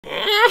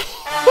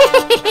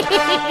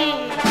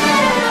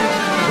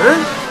Huh?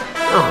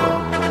 Oh.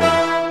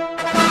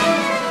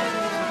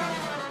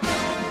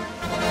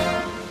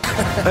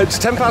 It's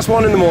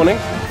 1:10 in the morning,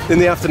 in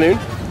the afternoon.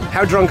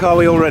 How drunk are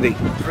we already?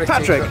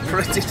 Patrick?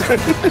 Pretty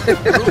drunk.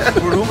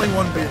 We're only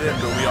one beer in,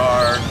 but we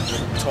are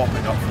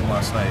topping up from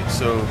last night.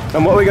 So.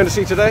 And what are we going to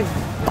see today?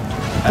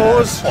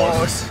 Paws.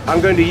 Paws.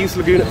 I'm going to Youth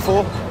Lagoon at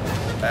 4.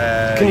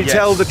 Can you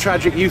tell the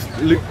tragic Youth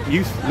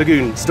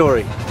Lagoon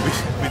story?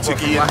 We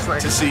took Ian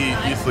to see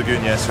Youth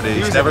Lagoon yesterday.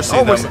 He's never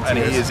seen them, and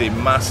he is a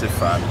massive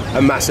fan.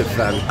 A massive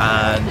fan.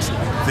 And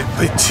they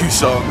played 2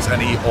 songs,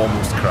 and he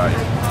almost cried.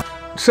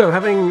 So,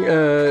 having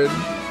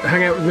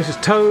hung out with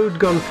Mrs. Toad,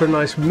 gone for a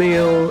nice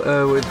meal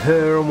with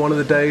her on one of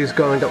the days,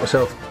 gone and got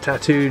myself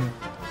tattooed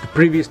the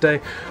previous day,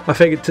 I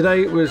figured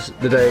today was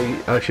the day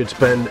I should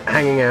spend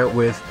hanging out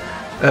with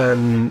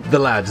the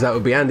lads. That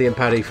would be Andy and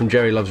Paddy from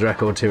Jerry Loves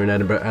Records here in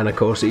Edinburgh, and of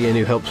course Ian,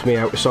 who helps me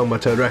out with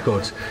SongbyToad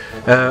Records.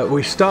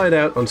 We started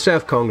out on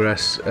South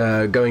Congress,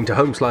 going to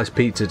Home Slice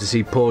Pizza to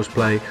see Paws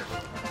play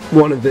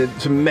one of the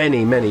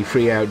many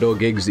free outdoor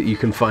gigs that you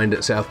can find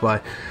at South by,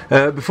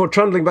 before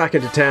trundling back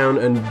into town,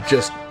 and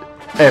just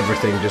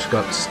everything just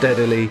got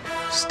steadily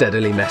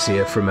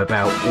messier from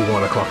about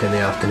 1 o'clock in the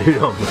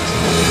afternoon onwards.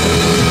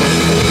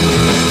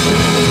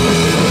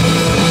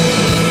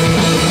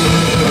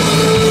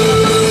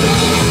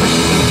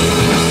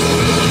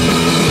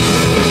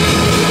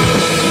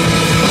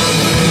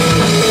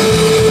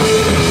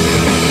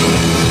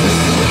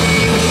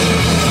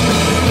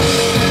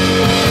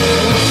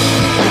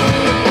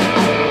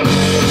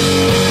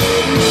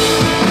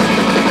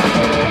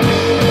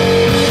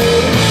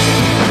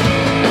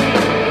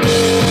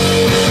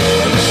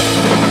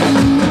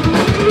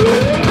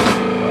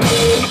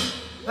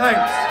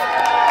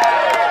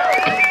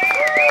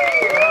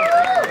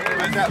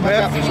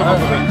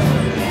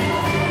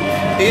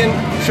 Ian,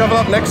 shovel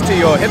up next to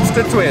your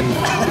hipster twin.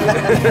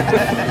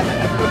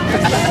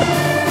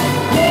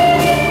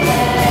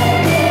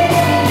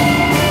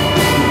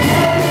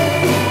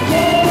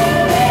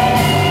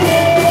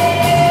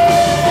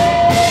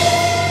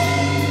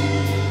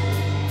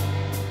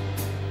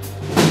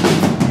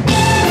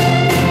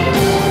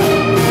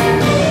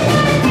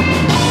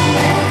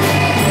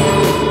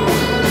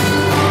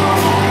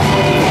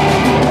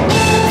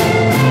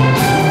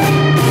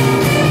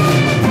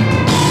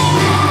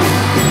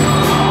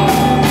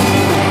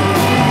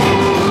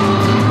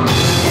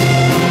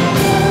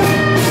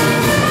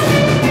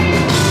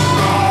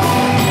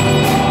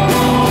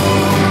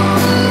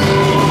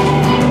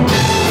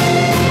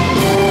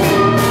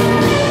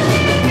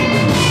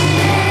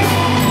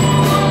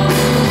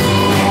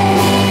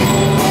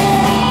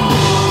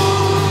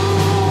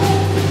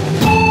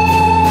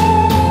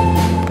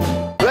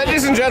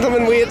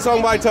 Gentlemen, we at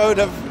SongbyToad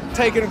have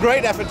taken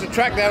great effort to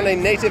track down a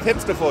native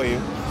hipster for you,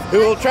 who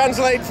will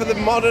translate for the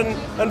modern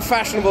and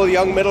fashionable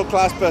young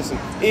middle-class person.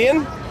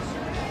 Ian,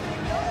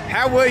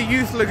 how were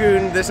Youth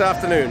Lagoon this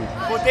afternoon?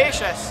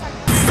 Audacious.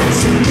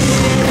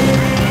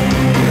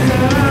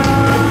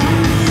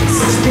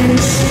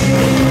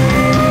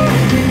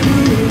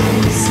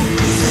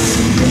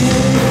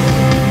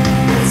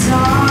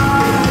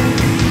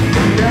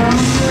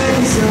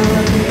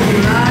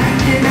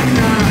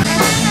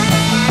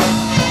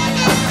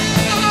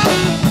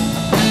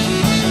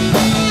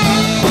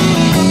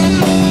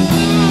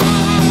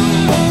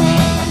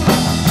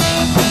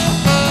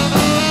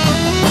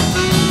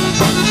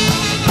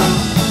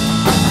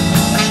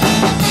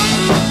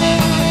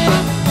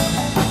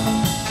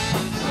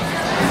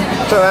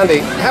 So Andy,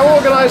 how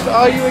organised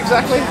are you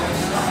exactly?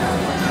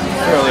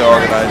 Fairly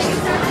organised.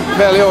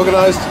 Fairly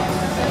organised?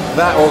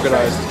 That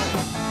organised.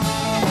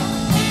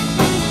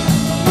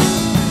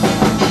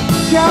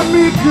 Got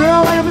me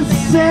girl ever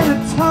set a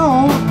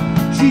tone.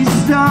 She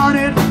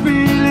started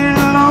feeling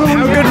alone.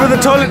 How good were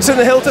the toilets in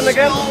the Hilton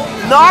again?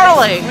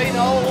 Gnarly.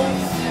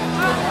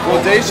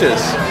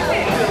 Audacious.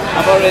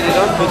 I've already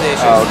done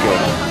audacious. Oh,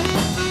 okay.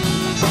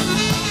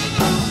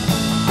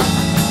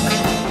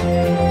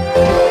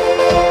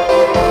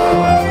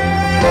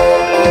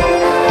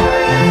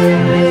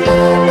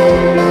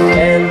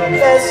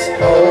 Endless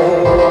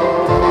hope,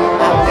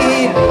 I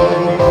believe.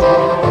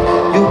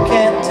 You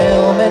can't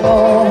tell me no,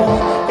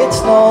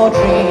 it's no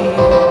dream.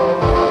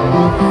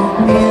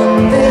 In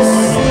this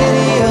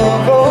city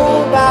of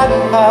robot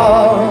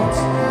hearts,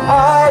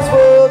 ours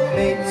were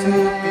made to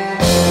be.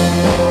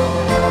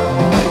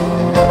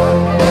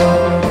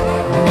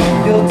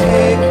 You'll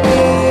take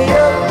me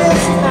up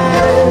this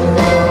time.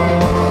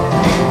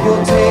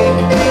 You'll take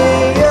me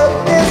up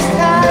this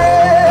time.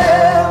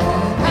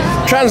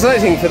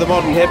 Translating for the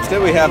modern hipster,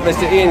 we have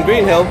Mr. Ian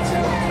Greenhill.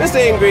 Mr.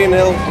 Ian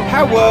Greenhill,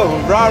 how were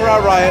Ra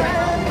Riot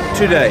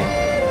today?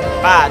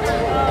 Bad,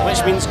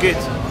 which means good.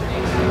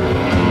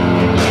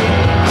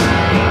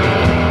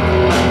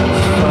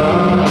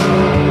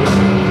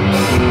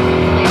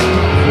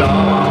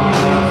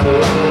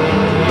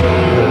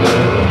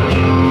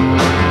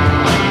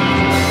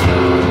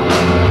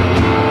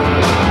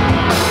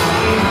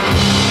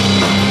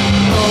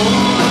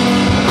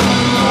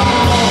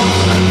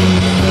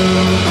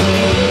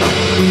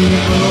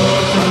 Oh,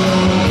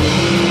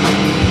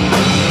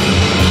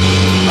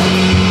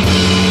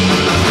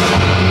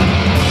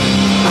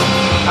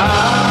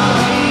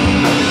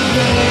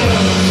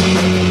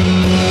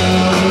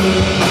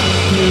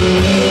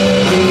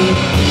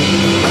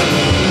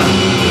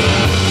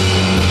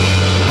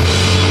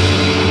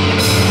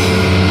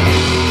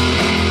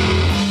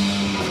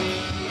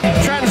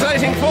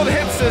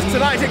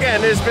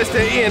 Mr.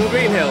 Ian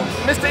Greenhill.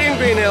 Mr. Ian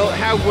Greenhill,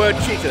 how were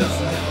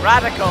Cheetahs?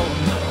 Radical.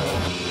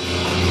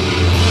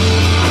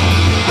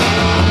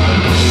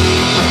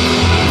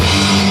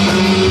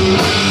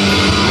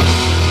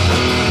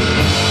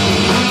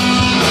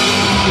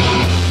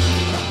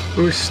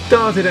 We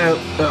started out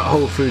at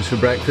Whole Foods for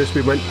breakfast,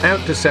 we went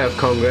out to South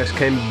Congress,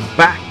 came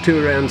back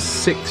to around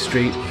 6th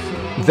Street,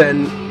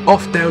 then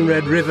off down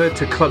Red River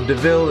to Club de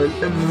Ville,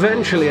 and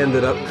eventually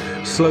ended up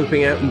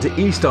sloping out into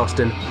East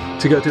Austin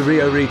to go to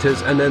Rio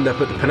Rita's and end up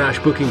at the Panache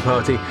booking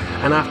party.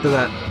 And after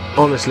that,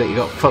 honestly, it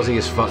got fuzzy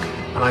as fuck,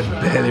 and I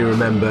barely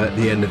remember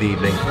the end of the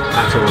evening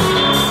at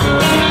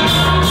all.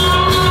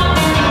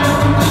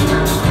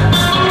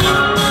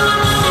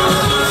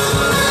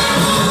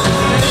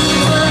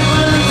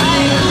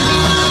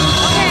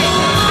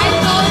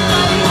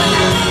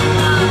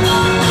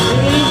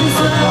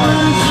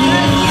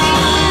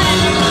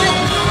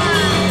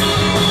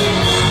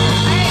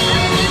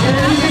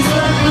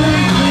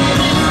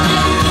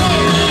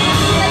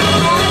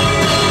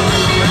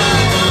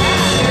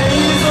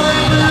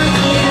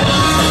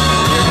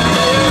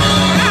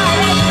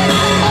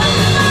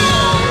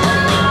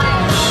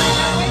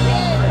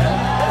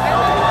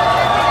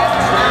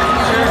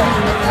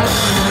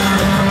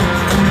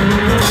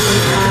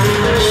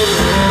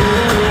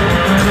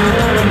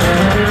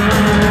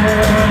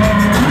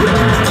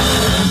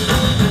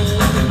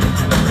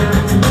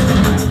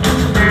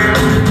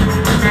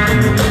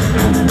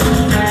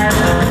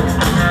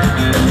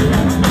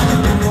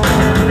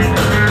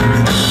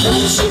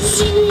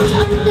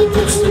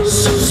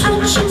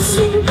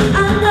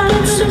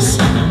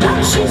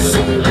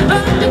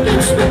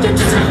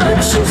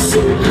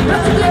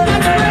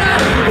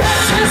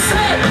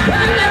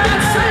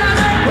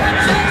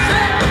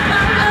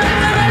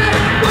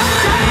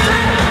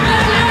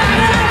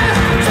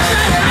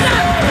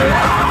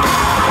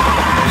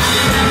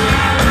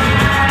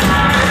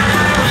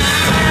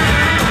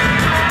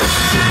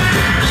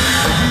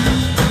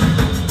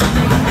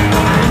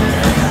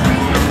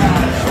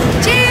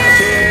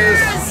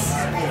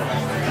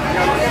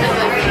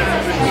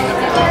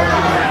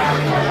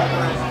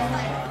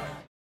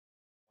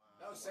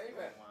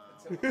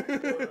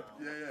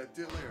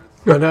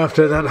 And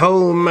after that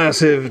whole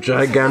massive,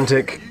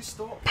 gigantic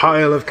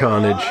pile of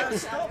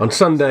carnage, on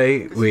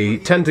Sunday we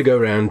tend to go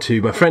round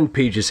to my friend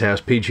Page's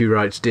house, Page who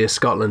writes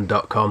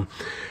DearScotland.com.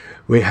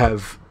 We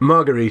have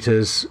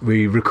margaritas,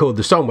 we record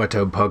the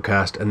SongbyToad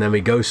podcast, and then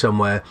we go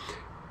somewhere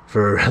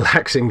for a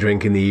relaxing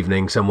drink in the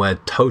evening, somewhere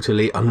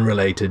totally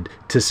unrelated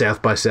to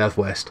South by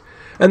Southwest.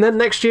 And then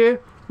next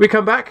year we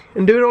come back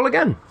and do it all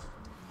again.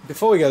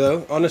 Before we go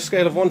though, on a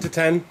scale of 1 to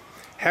 10,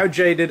 how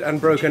jaded and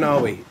broken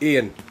are we?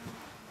 Ian?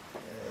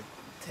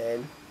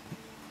 10.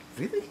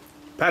 Really?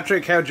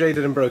 Patrick, how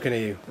jaded and broken are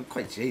you? I'm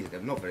quite jaded,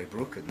 I'm not very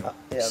broken. No.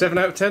 Yeah. 7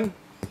 out of 10?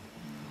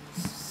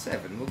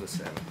 7, we'll go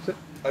 7.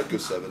 I'd go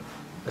 7.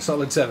 A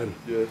solid 7.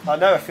 Yeah. I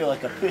now feel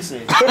like a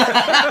pussy.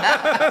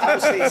 I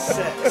would say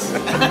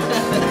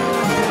 6.